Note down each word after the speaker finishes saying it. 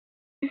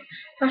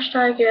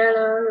Hashtag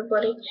hello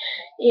everybody.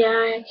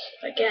 Yeah, it's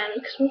again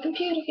because my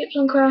computer keeps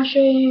on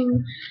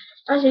crashing.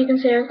 As you can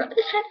see, I've got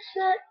this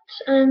headset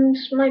and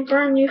my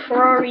brand new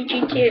Ferrari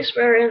GT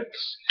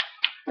experience.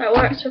 It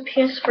works for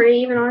PS3,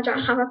 even though I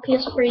don't have a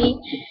PS3.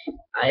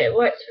 It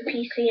works for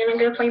PC, and I'm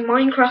gonna play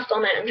Minecraft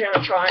on it. I'm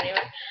gonna try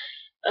anyway.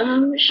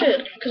 It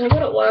should, because I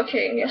got it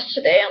working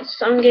yesterday on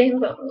some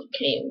game, but it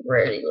came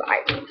really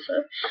laggy.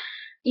 So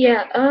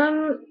yeah,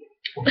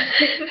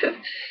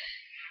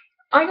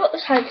 I got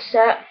this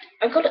headset.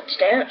 I got it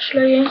today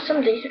actually.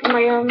 Somebody,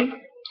 my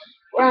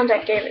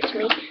granddad gave it to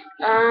me.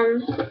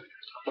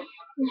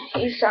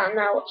 He's sat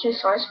now watching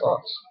Sky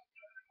Sports.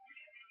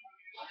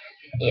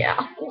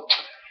 Yeah.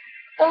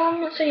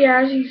 So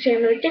yeah, as you can see,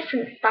 I'm in a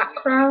different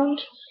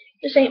background.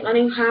 This ain't my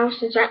new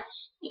house, is that?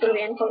 You're gonna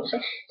be in the comments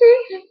saying,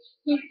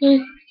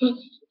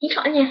 you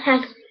got on your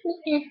head.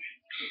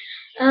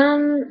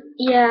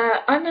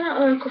 Yeah, I've been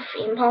at a local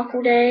theme park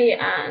all day,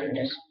 and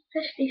it's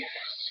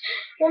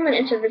 51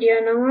 minutes into the video,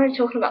 and I'm already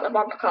talking about the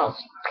bumper cars.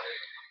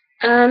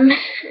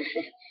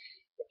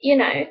 You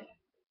know,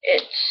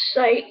 it's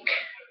like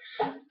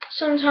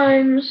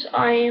sometimes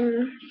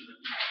I'm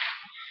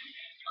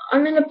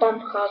in the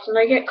bumper cars and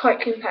I get quite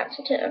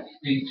competitive.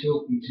 He's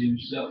talking to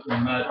himself, a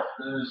mad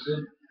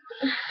person.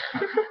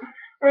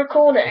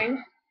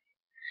 Recording,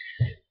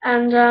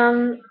 and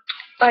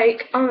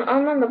like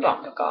I'm on the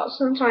bumper cars.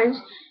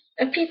 Sometimes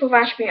if people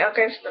bash me, I'll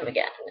go for them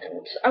again,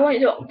 and I won't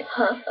do it on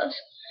purpose.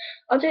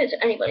 I'll do it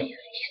to anybody.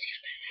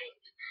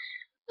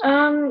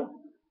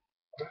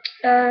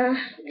 So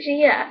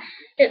yeah,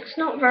 it's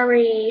not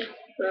very,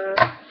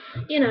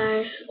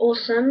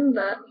 awesome,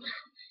 but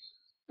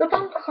the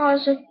bumper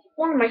cars are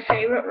one of my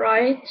favourite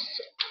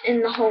rides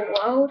in the whole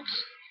world,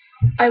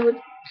 I would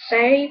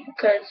say,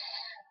 because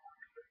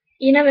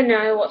you never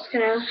know what's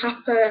going to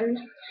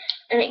happen,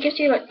 and it gives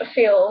you like the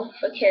feel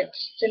for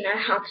kids to know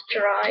how to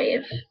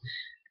drive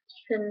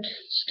and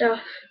stuff.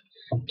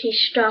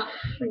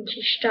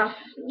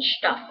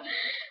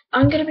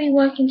 I'm going to be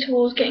working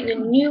towards getting a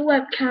new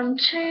webcam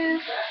too,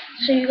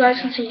 so you guys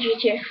can see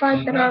GTA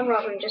 5 better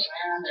rather than just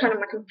turning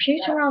my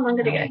computer on. I'm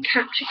going to get a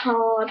capture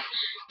card,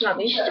 and I'll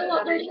be still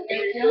uploading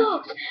daily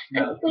vlogs,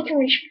 and we can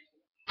reach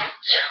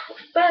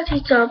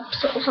 30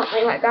 subs or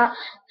something like that,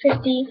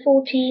 50,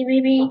 40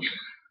 maybe.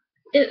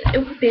 It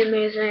would be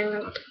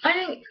amazing. I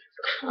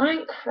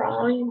don't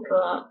cry,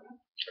 but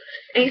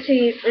it makes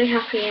me really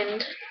happy,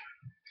 and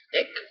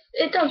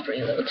it does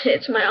bring a little tear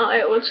to my eye,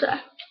 I would say.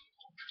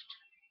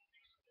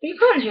 You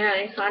can't hear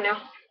anything right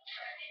now.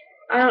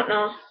 I don't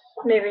know.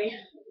 Maybe.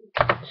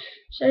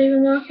 Is that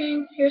even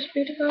working?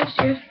 USB device?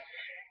 Yeah.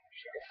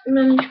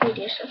 Manage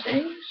media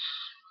settings.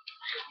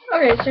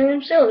 Okay, so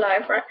I'm still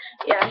alive, right?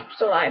 Yeah, I'm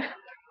still alive.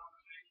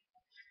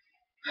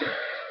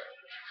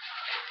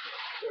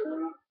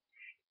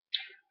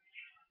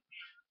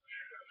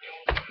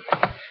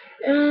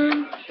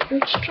 I'm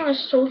just trying to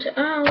sort it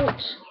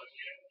out.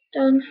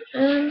 Done.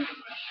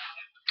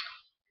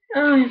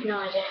 I have no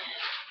idea.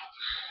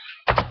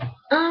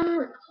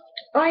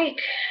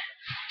 Like,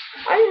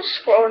 I was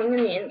scrolling on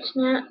the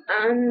internet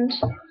and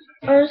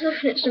I was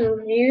looking at some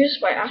reviews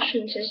by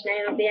Ashton's. His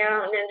name will be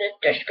out in the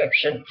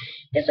description.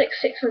 It's like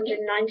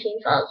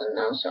 619,000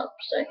 now subs,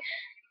 so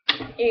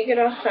you get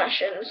off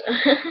Ashton's.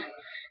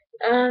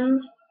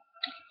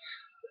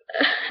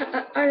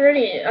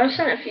 I've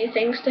sent a few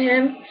things to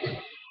him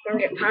from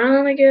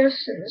Japan, I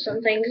guess, and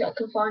some things I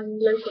can find in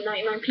the local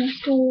 99p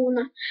store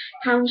and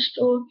pound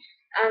store.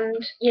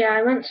 And yeah,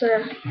 I went to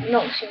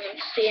Nottingham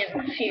to see him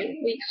a few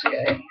weeks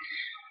ago.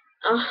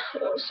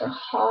 It was so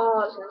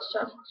hard and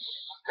stuff.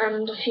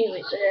 And a few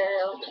weeks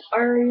ago,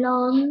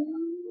 Ireland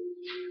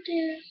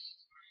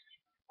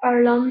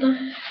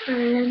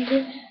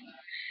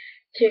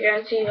to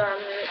go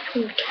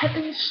to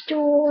Kevin's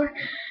store.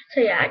 So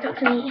yeah, I got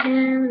to meet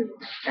him and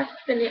stuff,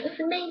 and it was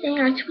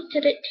amazing. I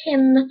tweeted at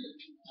him.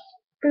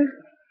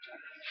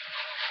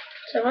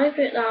 So I put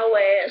it that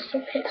way, it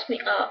still picks me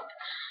up.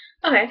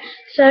 Okay,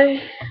 so if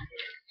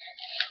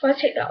I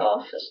take that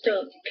off, it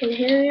still can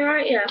hear me,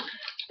 right? Yeah.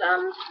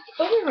 Oh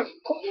my god.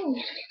 Oh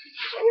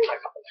my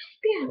god.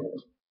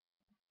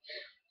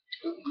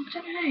 I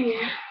don't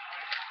know.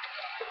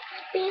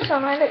 These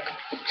are look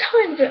a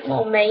tiny bit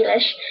more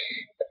male-ish.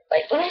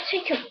 Like when I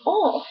take them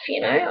off, I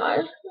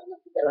look a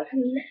bit like a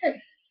lip.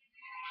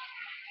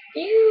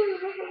 Ew.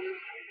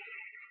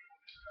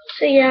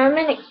 So yeah, I'm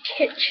in a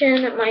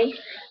kitchen at my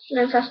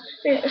house.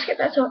 So let's get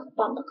back to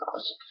bumper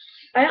cars.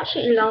 I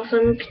absolutely love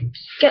them.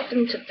 Get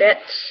them to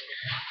bits.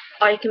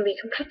 I can be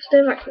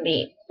competitive. I can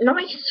be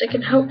nice. I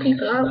can help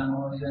people out.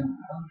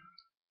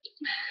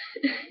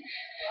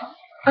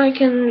 I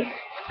can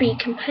be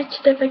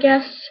competitive, I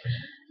guess.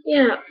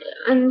 Yeah,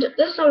 and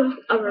there's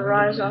other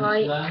rides I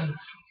like.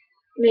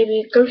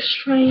 Maybe Ghost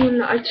Train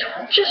that I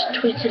just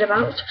tweeted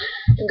about.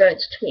 I'm going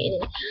to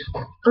tweet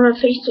on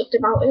Facebook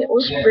about it. It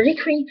was really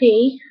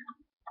creepy.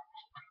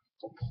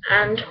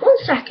 And 1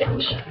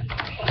 second.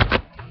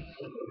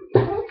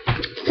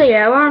 So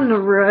yeah, we're on the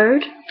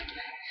road.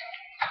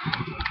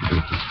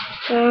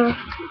 So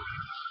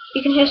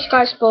you can hear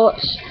Sky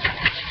Sports.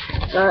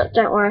 but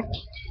don't worry.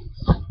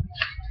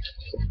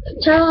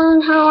 Tell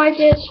them how I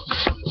did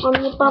on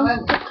the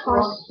bumper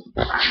cars.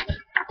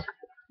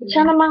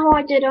 Tell them how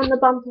I did on the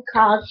bumper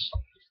cars.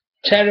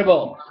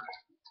 Terrible.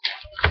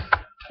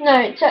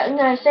 No,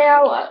 say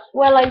how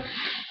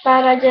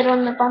bad I did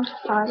on the bumper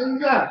cars.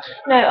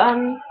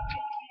 No,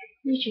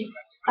 YouTube.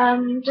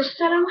 Just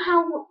tell them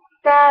how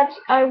bad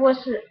I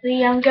was at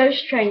the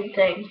ghost train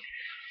thing.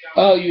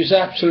 Oh, you was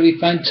absolutely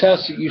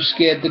fantastic. You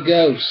scared the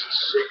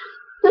ghosts.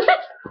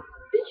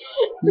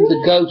 And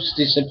the ghosts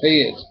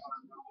disappeared.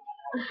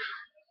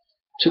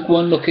 Took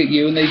one look at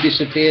you and they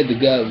disappeared, the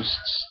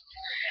ghosts.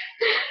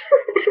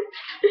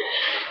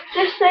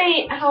 Just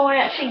say how I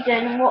actually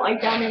did and what I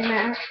done in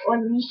there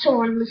when you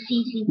saw on the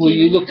CCTV. Well,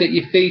 you looked at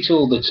your feet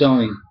all the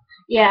time.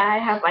 Yeah, I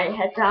have my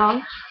head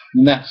down.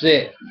 And that's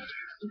it.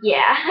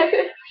 Yeah.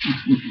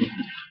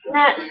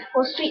 That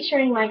was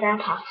featuring my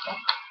grandpa.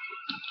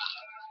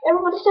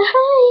 Everybody say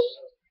hi!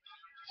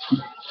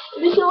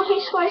 This is your Hey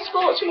Sky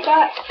Sports, we're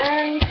back,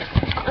 and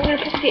I'm going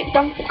to have to get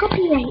done for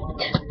copyright.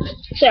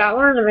 So yeah,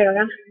 we're on the move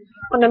again.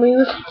 On the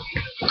move.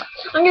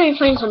 I'm going to be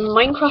playing some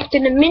Minecraft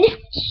in a minute.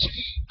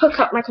 Hook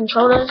up my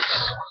controllers.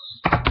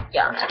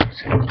 Yeah,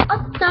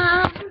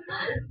 awesome.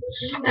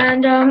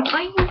 And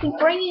I will be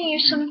bringing you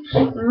some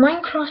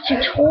Minecraft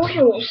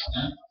tutorials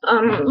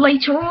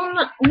later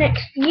on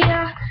next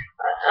year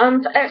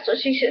for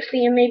Xbox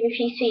 360 and maybe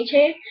PC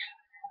too.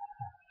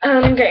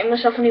 I'm getting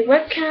myself a new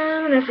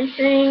webcam and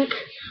everything.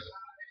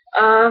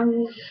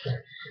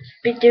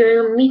 Be doing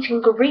a meet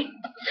and greet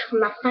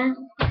with my fans.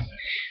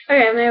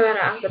 Okay, maybe I don't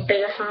have the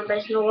biggest fan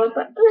base in the world,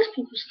 but most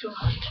people still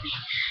like me.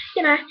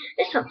 You know,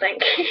 it's something.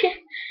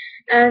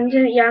 And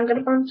yeah, I'm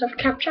gonna find myself a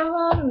capture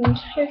on and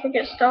hopefully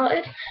get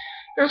started.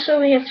 That's all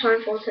we have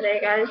time for today,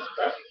 guys.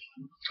 But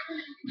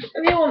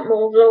if you want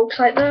more vlogs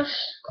like this,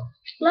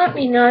 let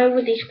me know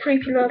with these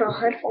creepy little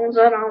headphones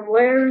that I'm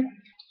wearing.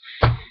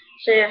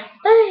 So yeah,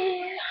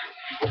 bye.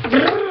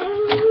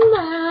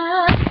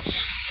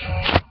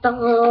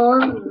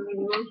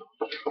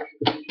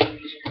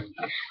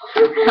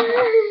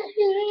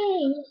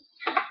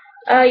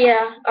 Oh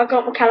yeah, I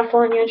got my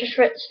California, just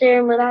ripped the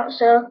steering wheel out,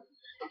 so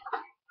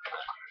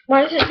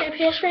why does it say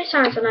PS3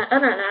 sounds on it? I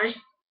don't know.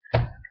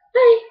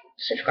 Bye.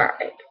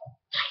 Subscribe.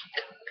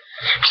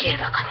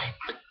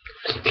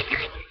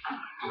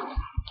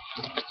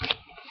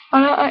 I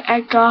like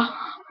Edgar.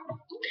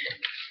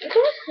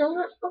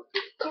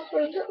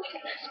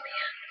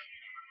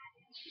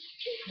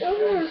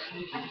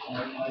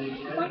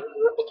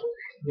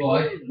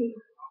 Why?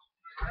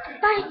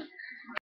 Bye.